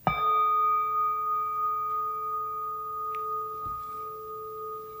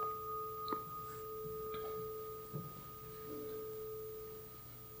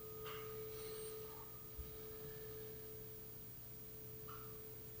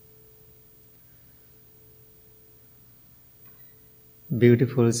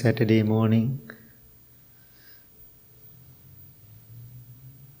Beautiful Saturday morning.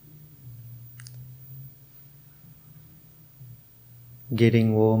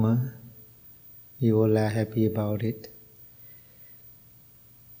 Getting warmer. You all are happy about it.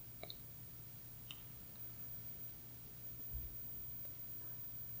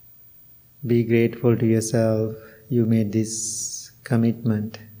 Be grateful to yourself. You made this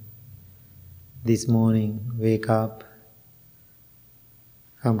commitment this morning. Wake up.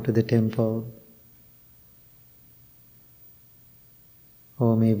 Come to the temple.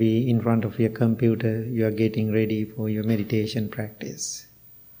 Or maybe in front of your computer you are getting ready for your meditation practice,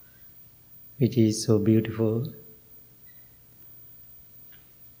 which is so beautiful.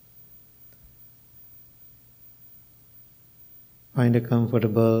 Find a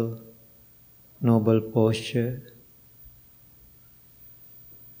comfortable, noble posture.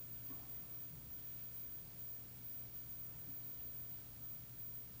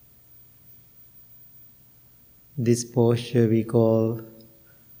 This posture we call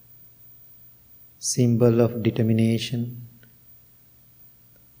symbol of determination.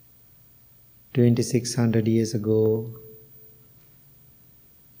 2600 years ago,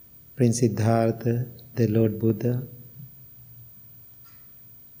 Prince Siddhartha, the Lord Buddha,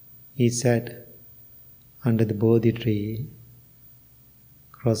 he sat under the Bodhi tree,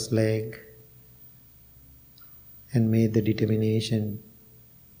 cross-legged, and made the determination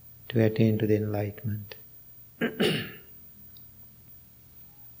to attain to the enlightenment.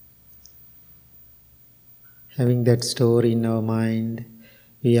 Having that story in our mind,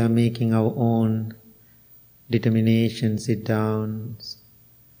 we are making our own determination. Sit down,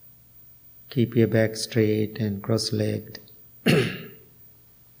 keep your back straight and cross-legged,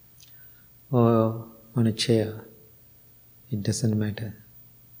 or on a chair. It doesn't matter.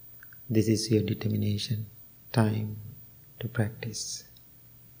 This is your determination, time to practice.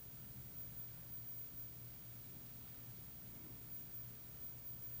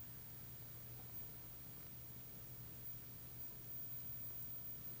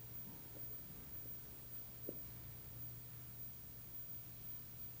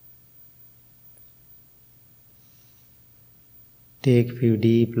 Take a few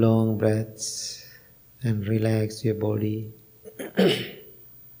deep, long breaths and relax your body.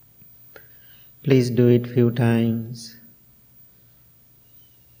 Please do it a few times.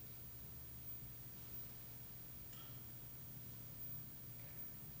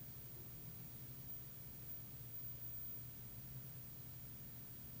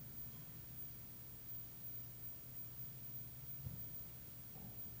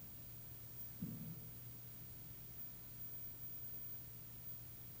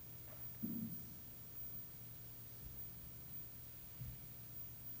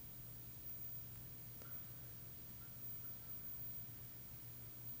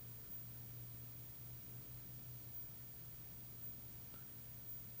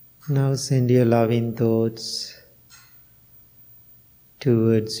 Now send your loving thoughts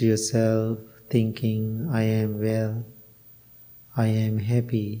towards yourself, thinking, I am well, I am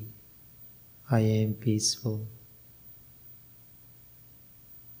happy, I am peaceful.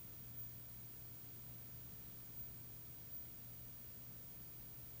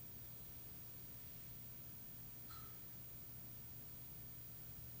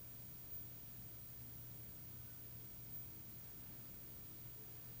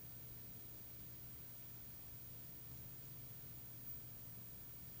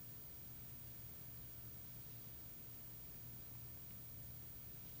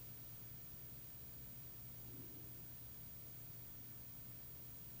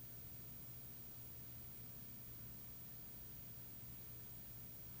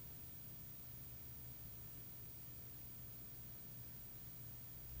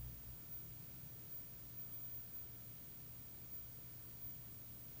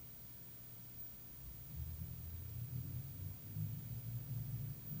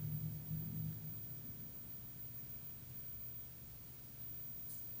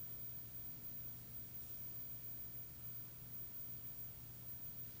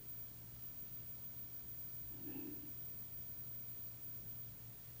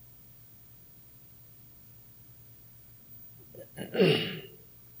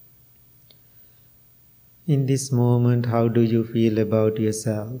 In this moment, how do you feel about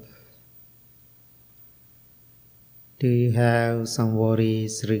yourself? Do you have some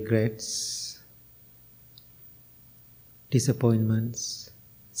worries, regrets, disappointments,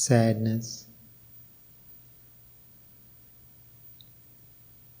 sadness?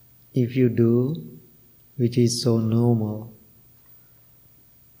 If you do, which is so normal,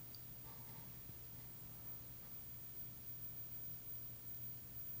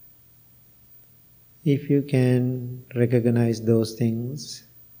 If you can recognize those things,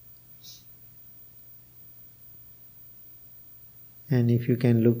 and if you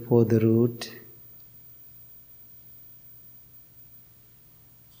can look for the root,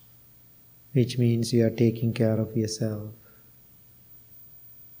 which means you are taking care of yourself.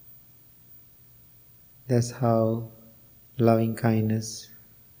 That's how loving kindness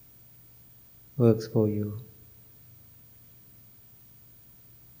works for you.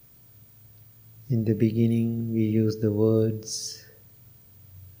 In the beginning, we use the words,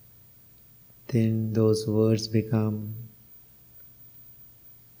 then those words become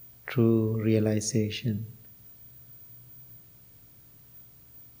true realization.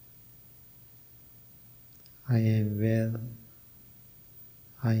 I am well,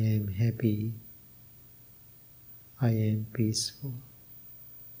 I am happy, I am peaceful.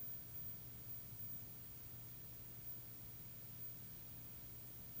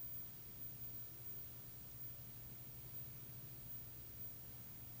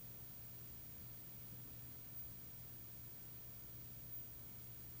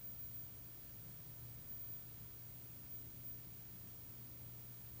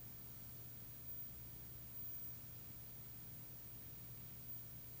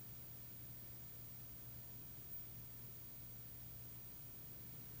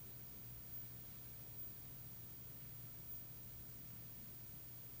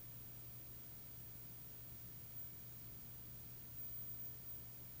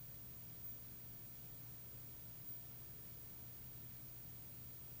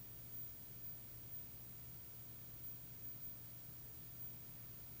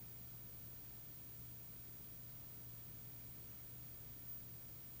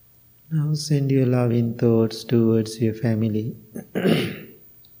 Now send your loving thoughts towards your family.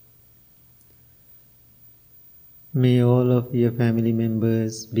 May all of your family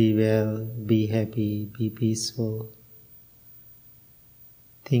members be well, be happy, be peaceful.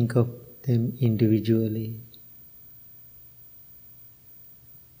 Think of them individually.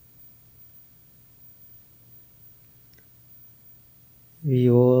 We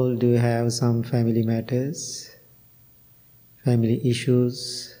all do have some family matters, family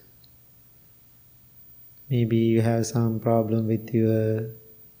issues. Maybe you have some problem with your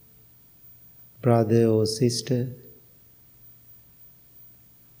brother or sister,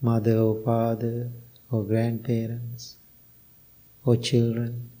 mother or father, or grandparents, or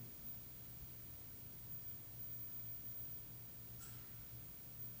children.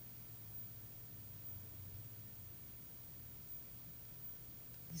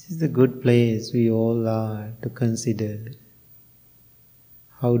 This is a good place we all are to consider.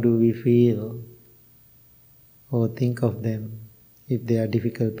 How do we feel or think of them if they are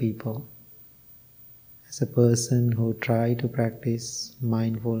difficult people? As a person who try to practice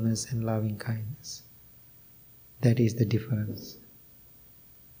mindfulness and loving kindness. That is the difference.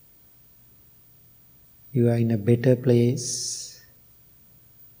 You are in a better place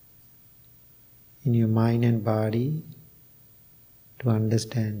in your mind and body to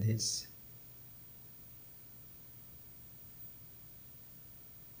understand this.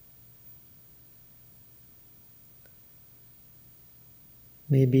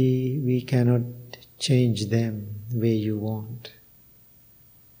 Maybe we cannot change them the way you want.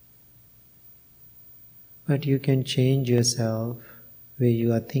 But you can change yourself where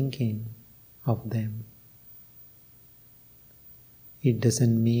you are thinking of them. It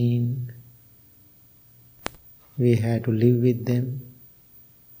doesn't mean we have to live with them,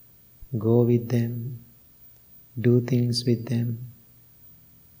 go with them, do things with them,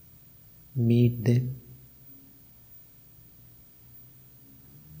 meet them.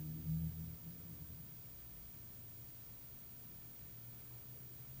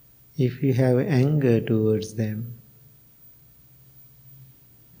 If you have anger towards them,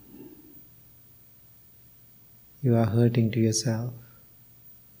 you are hurting to yourself.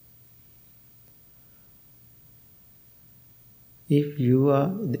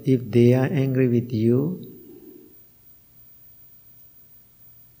 If they are angry with you,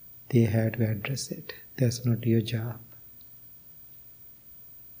 they have to address it. That's not your job.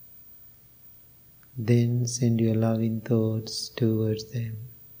 Then send your loving thoughts towards them.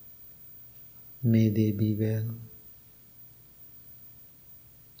 May they be well.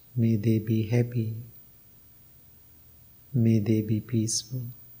 May they be happy. May they be peaceful.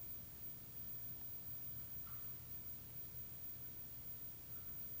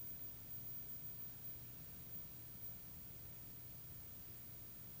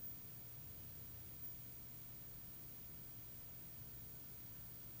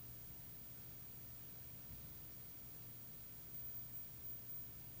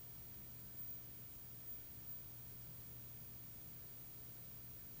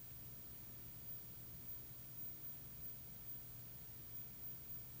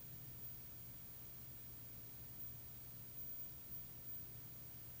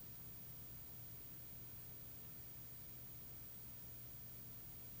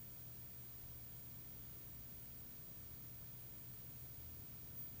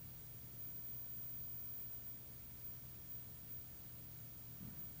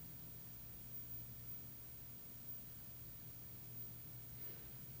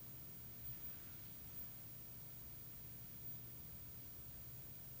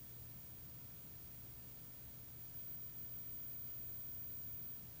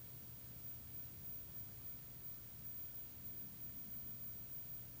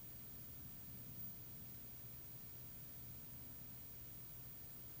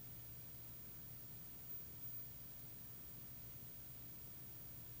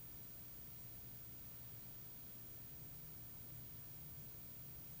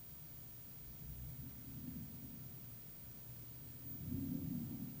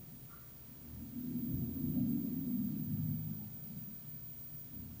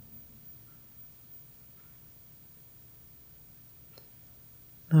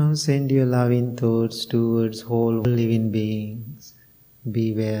 Now send your loving thoughts towards whole living beings.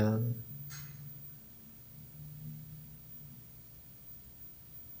 Be well.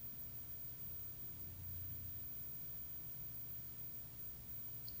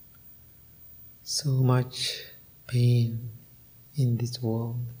 So much pain in this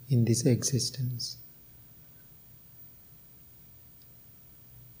world, in this existence.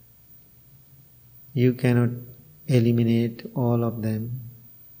 You cannot eliminate all of them,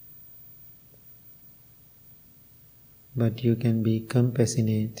 but you can be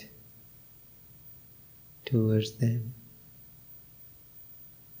compassionate towards them.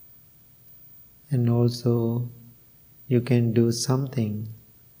 And also, you can do something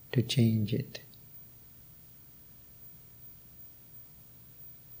to change it.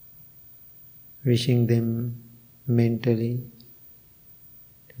 Wishing them mentally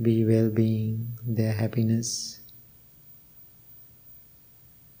to be well-being, their happiness.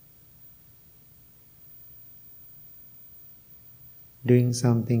 Doing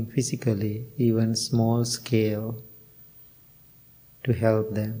something physically, even small scale, to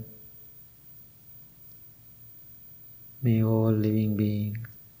help them. May all living beings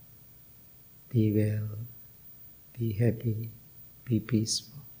be well, be happy, be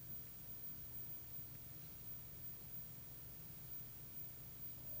peaceful.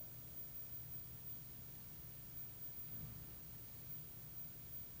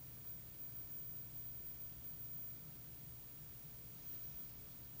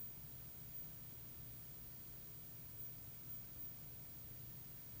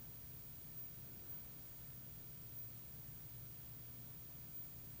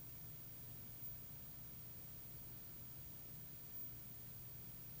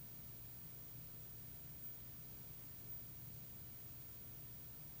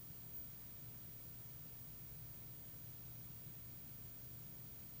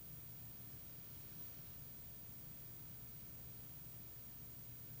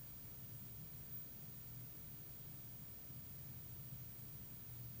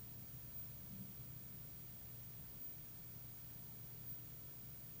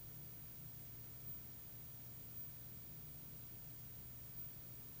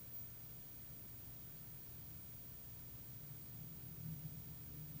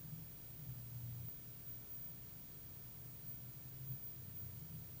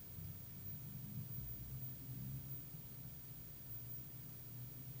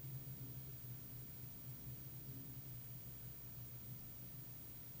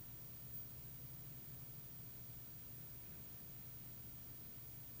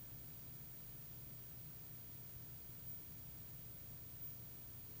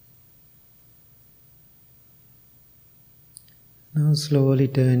 Now slowly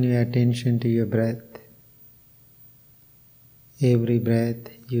turn your attention to your breath. Every breath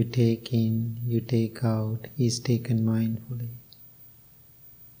you take in, you take out, is taken mindfully.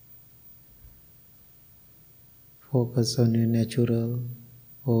 Focus on your natural,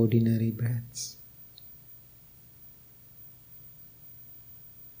 ordinary breaths.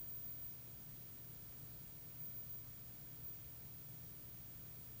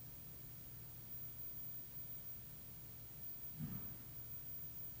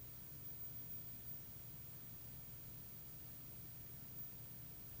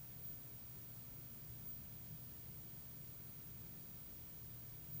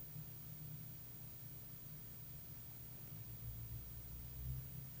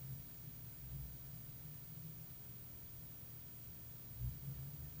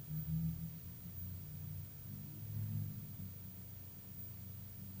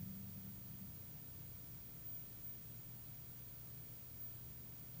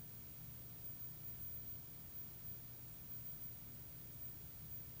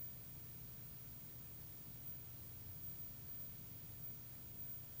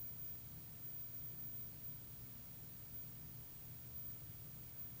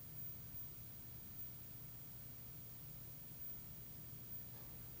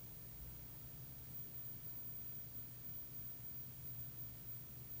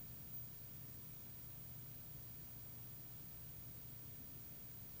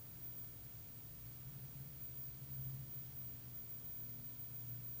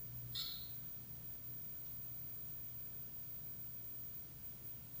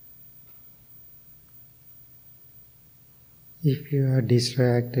 If you are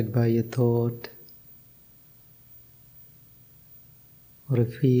distracted by a thought or a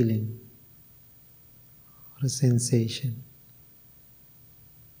feeling or a sensation,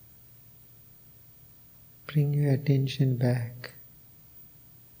 bring your attention back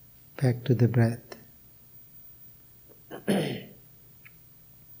to the breath.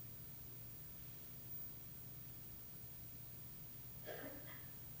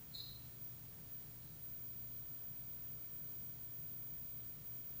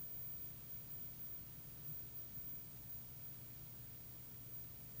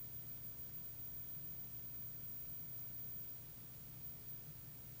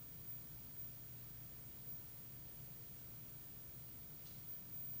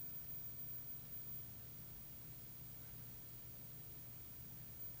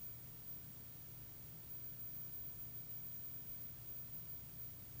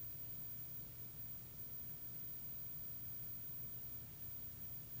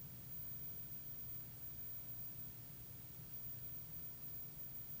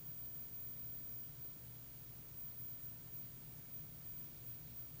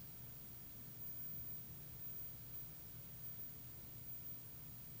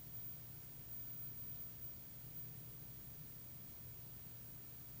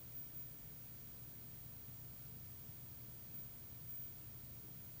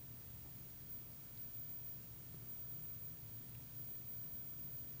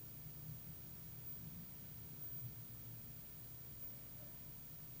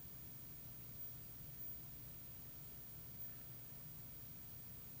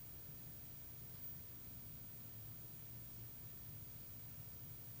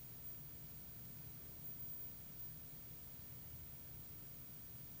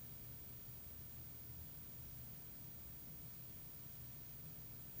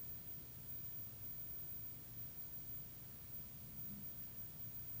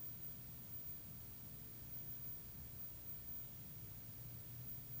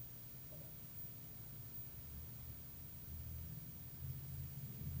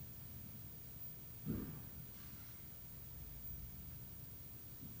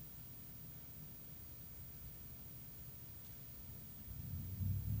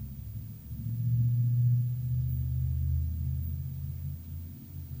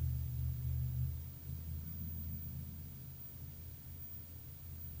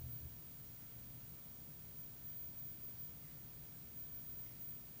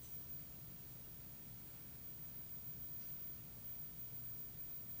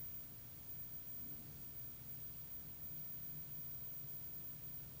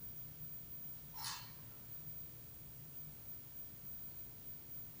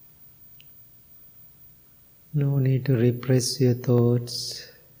 No need to repress your thoughts.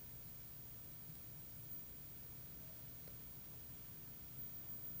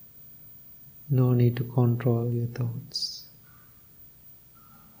 No need to control your thoughts.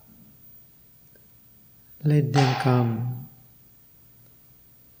 Let them come.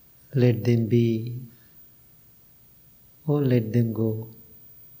 Let them be. Or let them go.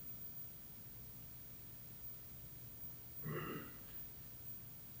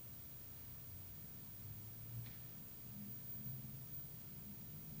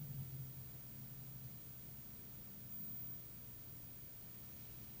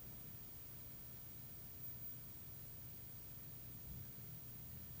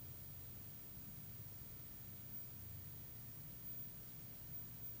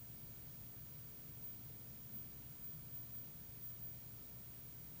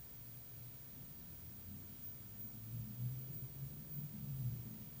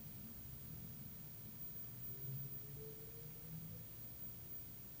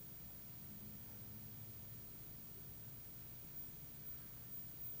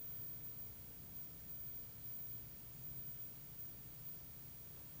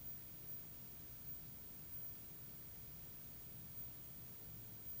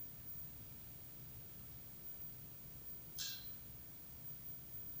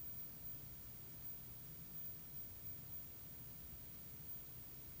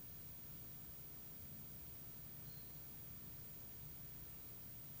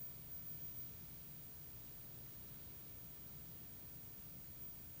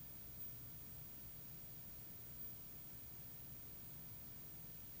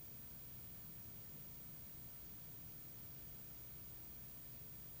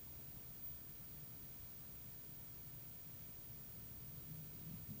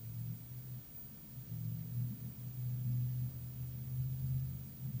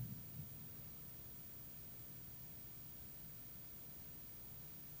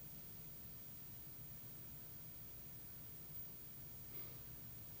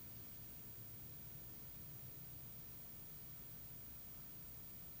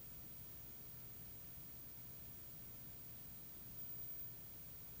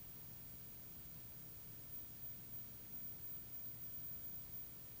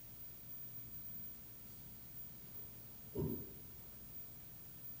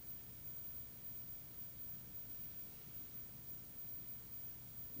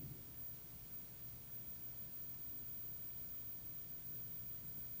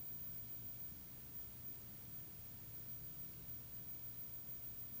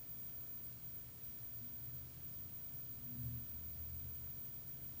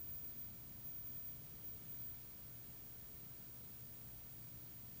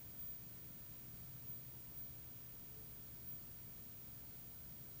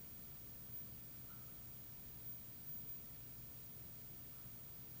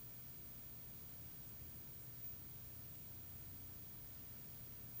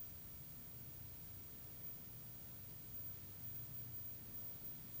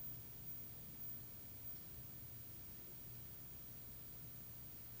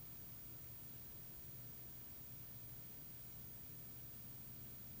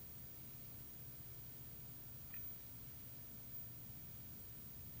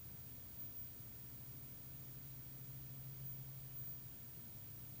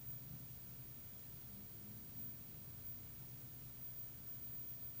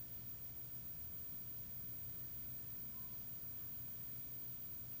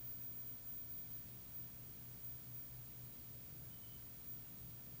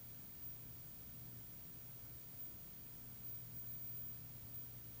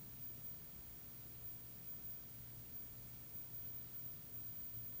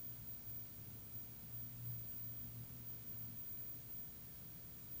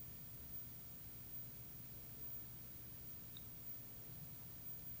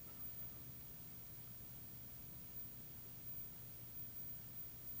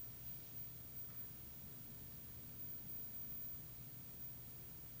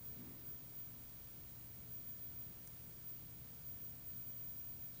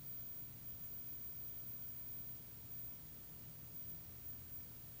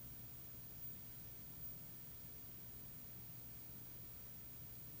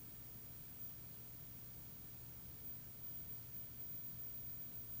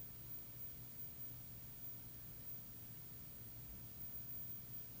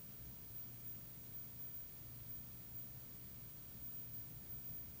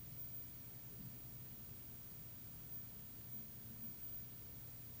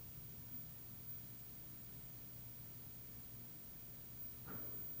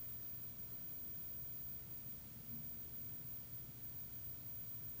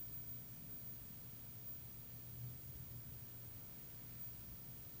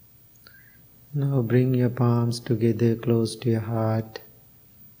 Now bring your palms together close to your heart.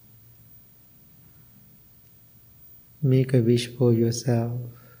 Make a wish for yourself.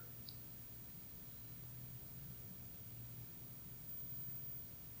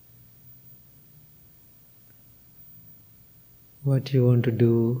 What you want to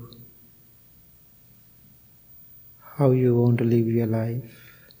do, how you want to live your life.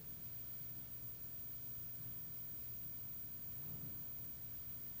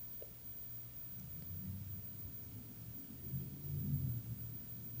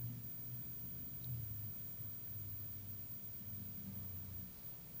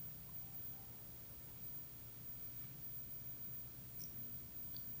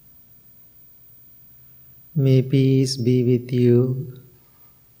 May peace be with you.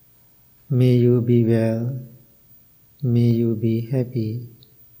 May you be well. May you be happy.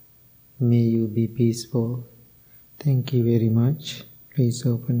 May you be peaceful. Thank you very much. Please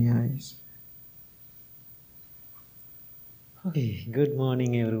open your eyes. Okay, good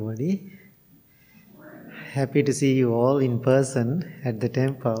morning everybody. Happy to see you all in person at the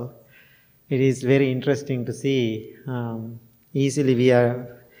temple. It is very interesting to see. Easily we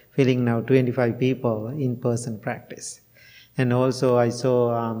are filling now 25 people in person practice. And also I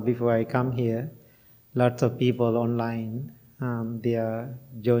saw before I come here, lots of people online, they are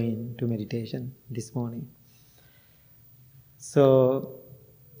joined to meditation this morning. So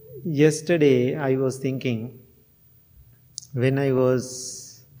yesterday I was thinking, when I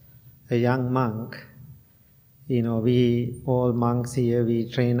was a young monk, we all monks here, we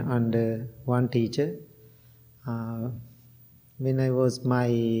train under one teacher. When I was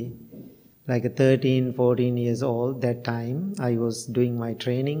 13, 14 years old, that time I was doing my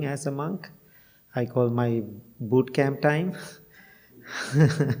training as a monk. I call my boot camp time,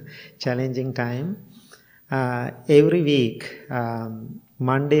 challenging time. Every week,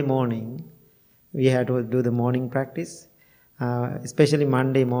 Monday morning, we had to do the morning practice. Especially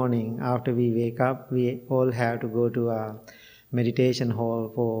Monday morning, after we wake up, we all have to go to a meditation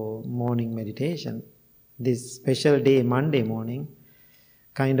hall for morning meditation. This special day, Monday morning,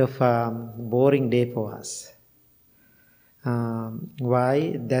 kind of boring day for us.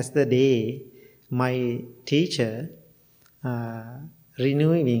 Why? That's the day my teacher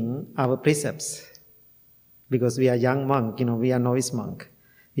renewing our precepts. Because we are young monk, we are novice monk.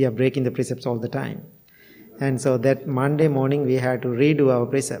 We are breaking the precepts all the time. And so that Monday morning we had to redo our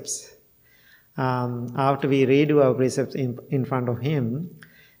precepts. After we redo our precepts in front of him,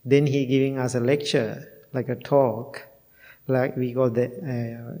 then he giving us a lecture, like a talk, like we call the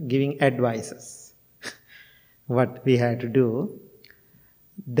giving advices, what we had to do.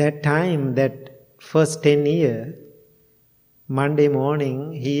 That time, that first 10 years, Monday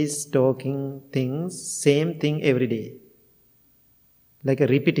morning, he is talking things, same thing every day. Like a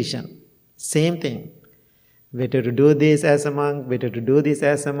repetition, same thing. Better to do this as a monk, better to do this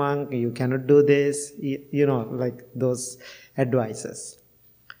as a monk, you cannot do this, like those advices.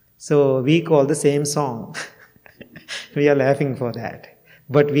 So we call the same song. We are laughing for that.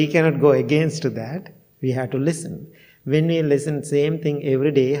 But we cannot go against to that. We have to listen. When we listen same thing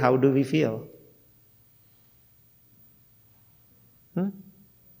every day, how do we feel?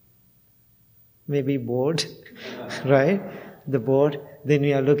 Maybe bored, right? The bored. Then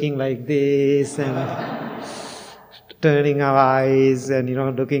we are looking like this and turning our eyes and,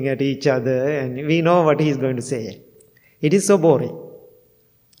 looking at each other, and we know what he is going to say. It is so boring.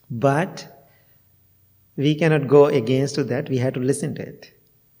 But we cannot go against to that. We have to listen to it.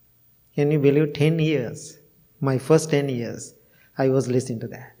 Can you believe 10 years? My first 10 years, I was listening to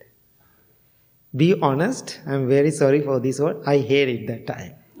that. Be honest, I'm very sorry for this word. I hate it that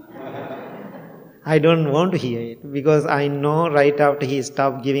time. I don't want to hear it because I know right after he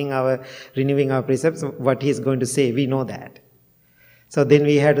stopped renewing our precepts, what he is going to say. We know that. So then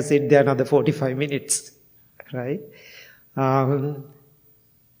we had to sit there another 45 minutes, right?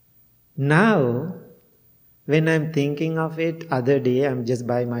 Now, when I'm thinking of it, other day I'm just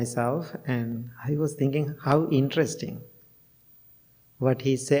by myself and I was thinking how interesting what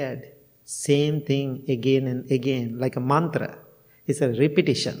he said. Same thing again and again, like a mantra. It's a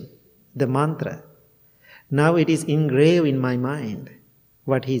repetition, the mantra. Now it is engraved in my mind,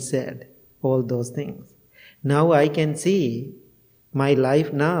 what he said, all those things. Now I can see my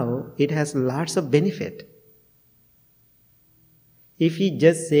life now, it has lots of benefit. If he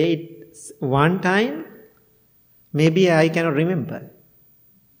just say it one time, maybe I cannot remember.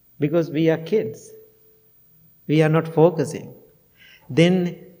 Because we are kids. We are not focusing.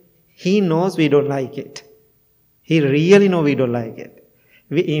 Then he knows we don't like it. He really knows we don't like it.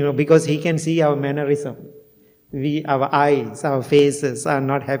 Because he can see our mannerism. Our eyes, our faces are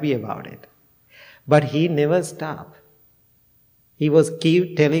not happy about it. But he never stopped. He was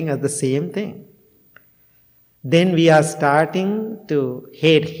keep telling us the same thing. Then we are starting to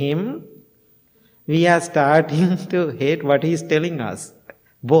hate him. We are starting to hate what he is telling us.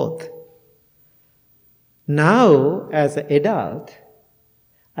 Both. Now, as an adult,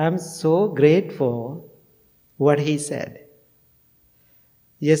 I am so grateful what he said.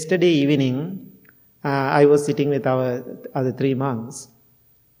 Yesterday evening, I was sitting with our other 3 monks.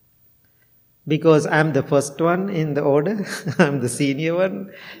 Because I'm the first one in the order, I'm the senior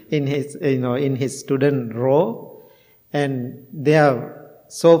one in his student row, and they are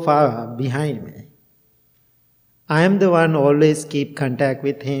so far behind me. I am the one always keep contact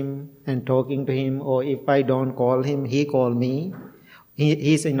with him and talking to him, or if I don't call him, he call me.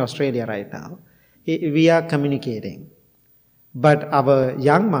 He's in Australia right now. We are communicating. But our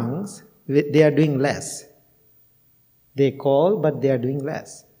young monks, they are doing less. They call, but they are doing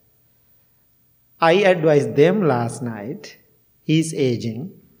less. I advised them last night, he's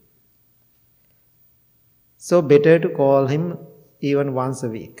aging, so better to call him even once a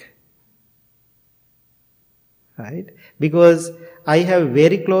week. Right? Because I have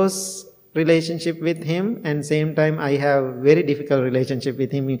very close relationship with him, and same time I have very difficult relationship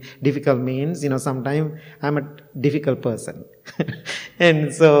with him. Difficult means, sometimes I'm a difficult person.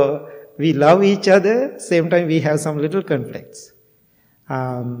 And so we love each other, same time we have some little conflicts.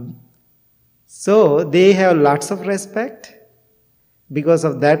 So they have lots of respect. Because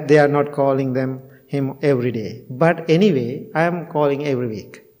of that, they are not calling him every day. But anyway, I am calling every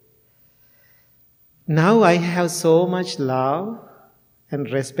week. Now I have so much love and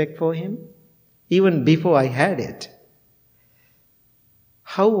respect for him, even before I had it.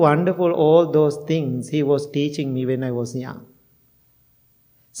 How wonderful all those things he was teaching me when I was young.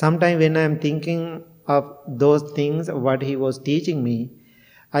 Sometimes when I am thinking of those things, what he was teaching me,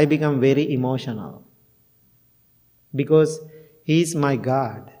 I become very emotional. Because he is my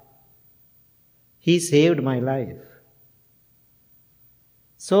God. He saved my life.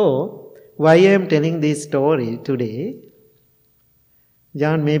 So, why I am telling this story today,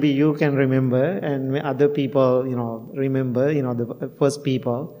 John, maybe you can remember, and other people, remember, the first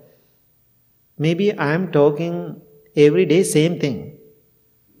people. Maybe I am talking every day same thing.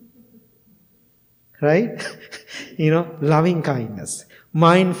 Right? Loving kindness,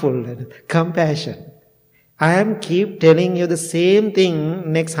 mindfulness, compassion. I am keep telling you the same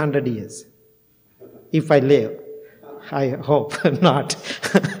thing next 100 years. If I live. I hope not.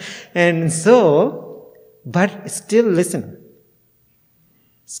 And so, but still listen.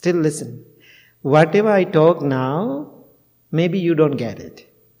 Still listen. Whatever I talk now, maybe you don't get it.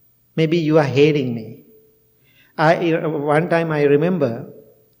 Maybe you are hating me. One time I remember,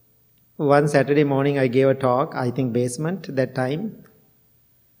 one Saturday morning I gave a talk, I think basement that time.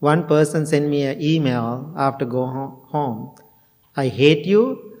 One person sent me an email after go home. I hate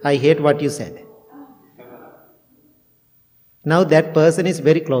you, I hate what you said. Now that person is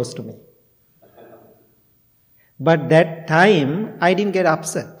very close to me. But that time, I didn't get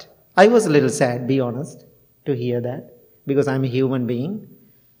upset. I was a little sad, be honest, to hear that, because I'm a human being.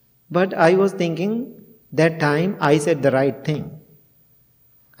 But I was thinking, that time I said the right thing.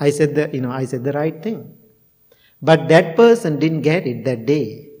 I said the right thing. But that person didn't get it that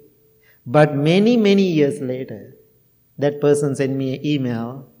day. But many, many years later, that person sent me an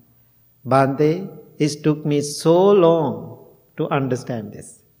email, Bhante, it took me so long to understand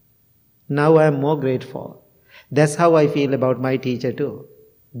this. Now I am more grateful. That's how I feel about my teacher too.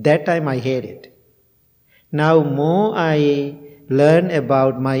 That time I hate it. Now more I learn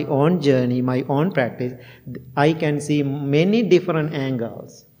about my own journey, my own practice, I can see many different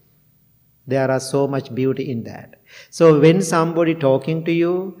angles. There are so much beauty in that. So when somebody talking to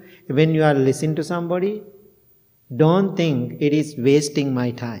you, when you are listening to somebody, don't think it is wasting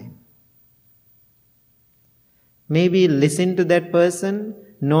my time. Maybe listen to that person,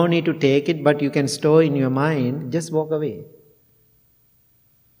 no need to take it, but you can store in your mind, just walk away.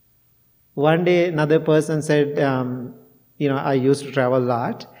 One day another person said, I used to travel a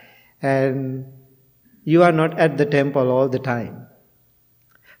lot, and you are not at the temple all the time.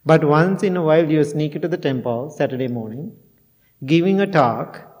 But once in a while you sneak into the temple, Saturday morning, giving a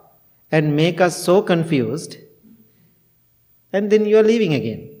talk, and make us so confused, and then you are leaving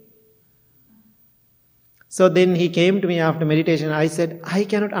again. So then he came to me after meditation. I said, I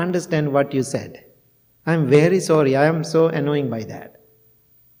cannot understand what you said. I am very sorry. I am so annoying by that.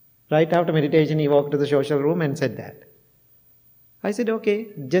 Right after meditation, he walked to the social room and said that. I said, okay,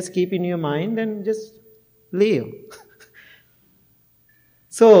 just keep in your mind and just leave.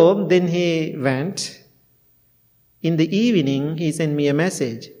 So then he went. In the evening, he sent me a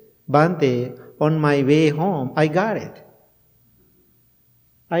message. Bhante, on my way home, I got it.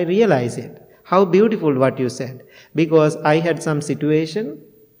 I realize it. How beautiful what you said. Because I had some situation,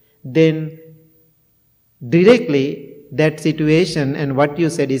 then directly that situation and what you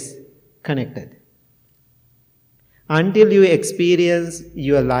said is connected. Until you experience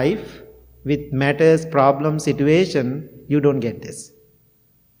your life with matters, problems, situation, you don't get this.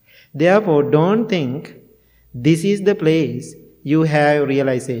 Therefore, don't think this is the place you have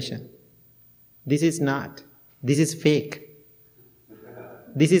realization. This is not. This is fake.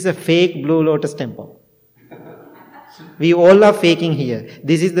 This is a fake Blue Lotus temple. We all are faking here.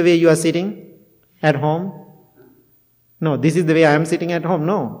 This is the way you are sitting at home. No, this is the way I am sitting at home.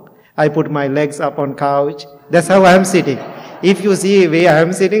 No. I put my legs up on couch. That's how I am sitting. If you see the way I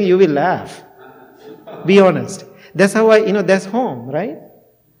am sitting, you will laugh. Be honest. That's how that's home, right?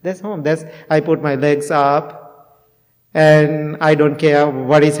 That's home. I put my legs up and I don't care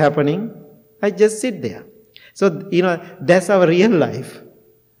what is happening. I just sit there. So, that's our real life.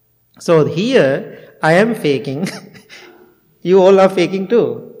 So here, I am faking. You all are faking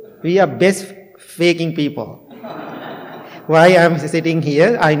too. We are best faking people. Why I am sitting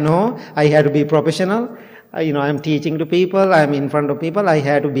here, I know I have to be professional. I am teaching to people, I am in front of people, I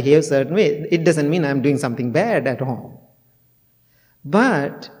have to behave certain way. It doesn't mean I am doing something bad at home.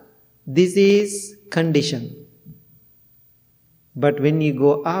 But this is condition. But when you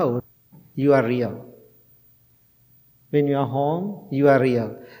go out, you are real. When you are home, you are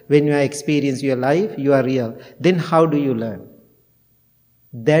real. When you experience your life, you are real. Then how do you learn?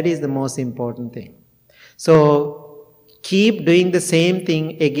 That is the most important thing. So, keep doing the same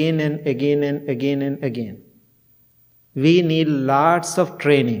thing again and again and again and again. We need lots of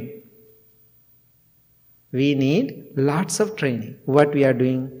training. We need lots of training. What we are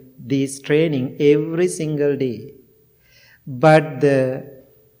doing, this training every single day. But the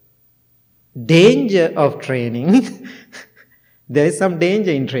danger of training, there is some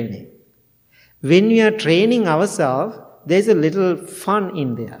danger in training. When we are training ourselves, there is a little fun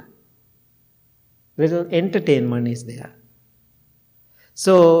in there. Little entertainment is there.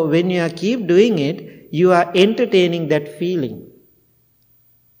 So when you keep doing it, you are entertaining that feeling.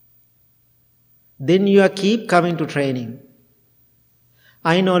 Then you keep coming to training.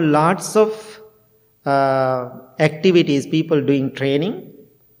 I know lots of activities, people doing training.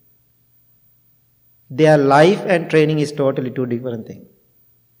 Their life and training is totally two different things.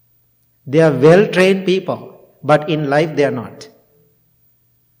 They are well-trained people, but in life they are not.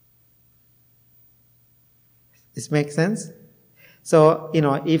 This makes sense? So,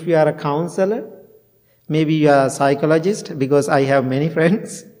 if you are a counselor, maybe you are a psychologist, because I have many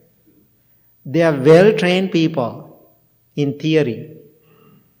friends. They are well-trained people in theory.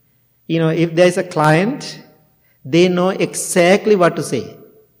 If there is a client, they know exactly what to say.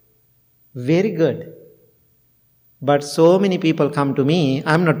 Very good. But so many people come to me,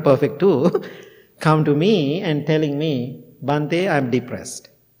 I'm not perfect too, come to me and telling me, Bhante, I'm depressed.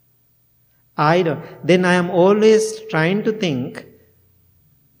 Then I am always trying to think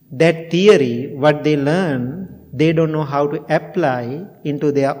that theory, what they learn, they don't know how to apply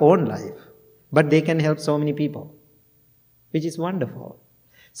into their own life. But they can help so many people, which is wonderful.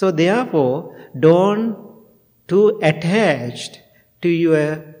 So therefore, don't too attached to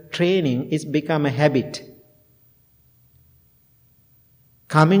your training, it's become a habit.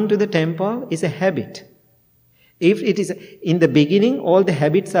 Coming to the temple is a habit. If it is in the beginning, all the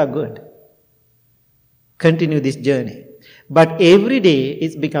habits are good. Continue this journey. But every day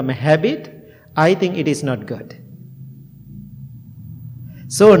it's become a habit. I think it is not good.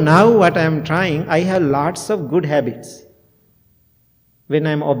 So now what I am trying, I have lots of good habits. When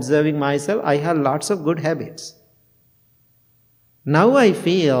I am observing myself, I have lots of good habits. Now I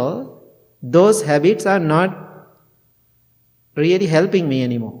feel those habits are not really helping me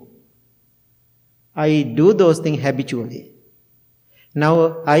anymore. I do those things habitually.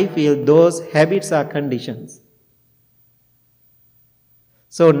 Now I feel those habits are conditions.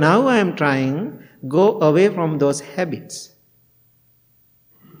 So now I am trying go away from those habits.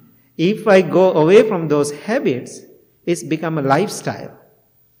 If I go away from those habits, it's become a lifestyle.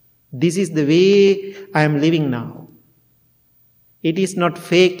 This is the way I am living now. It is not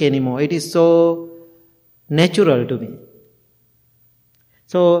fake anymore. It is so natural to me.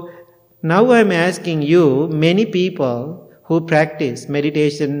 So now I am asking you, many people who practice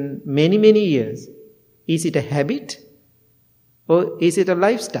meditation many years, is it a habit or is it a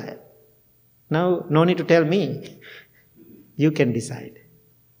lifestyle? Now, no need to tell me. You can decide.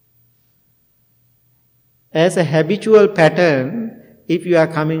 As a habitual pattern, if you are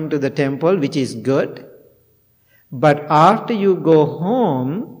coming to the temple, which is good, but after you go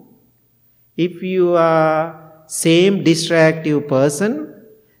home, If you are same distractive person,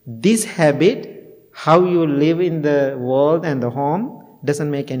 this habit, how you live in the world and the home,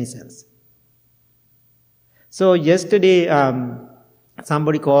 doesn't make any sense. So yesterday,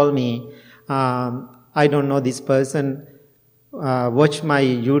 somebody called me. I don't know this person. Watched my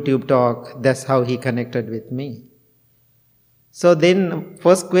YouTube talk. That's how he connected with me. So then,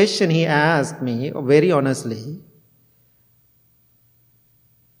 first question he asked me, very honestly,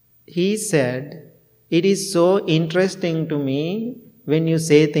 he said, "It is so interesting to me when you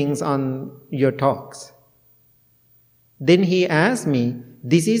say things on your talks." Then he asked me,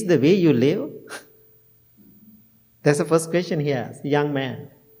 "This is the way you live?" That's the first question he asked, young man.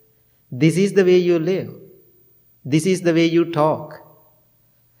 This is the way you live. This is the way you talk.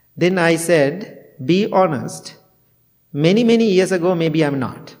 Then I said, be honest. Many years ago, maybe I'm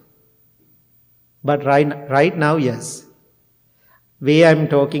not. But right now, yes. Way I'm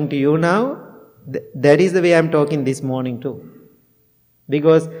talking to you now, that is the way I'm talking this morning too.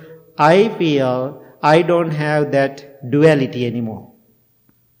 Because I feel I don't have that duality anymore.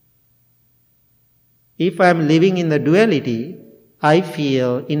 If I'm living in the duality, I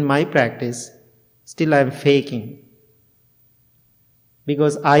feel in my practice, still I'm faking.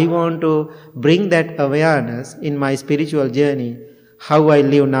 Because I want to bring that awareness in my spiritual journey, how I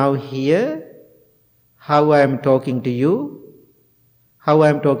live now here, how I'm talking to you, how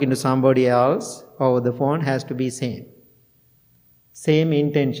I'm talking to somebody else over the phone has to be same. Same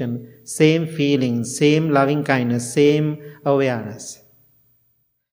intention, same feeling, same loving kindness, same awareness.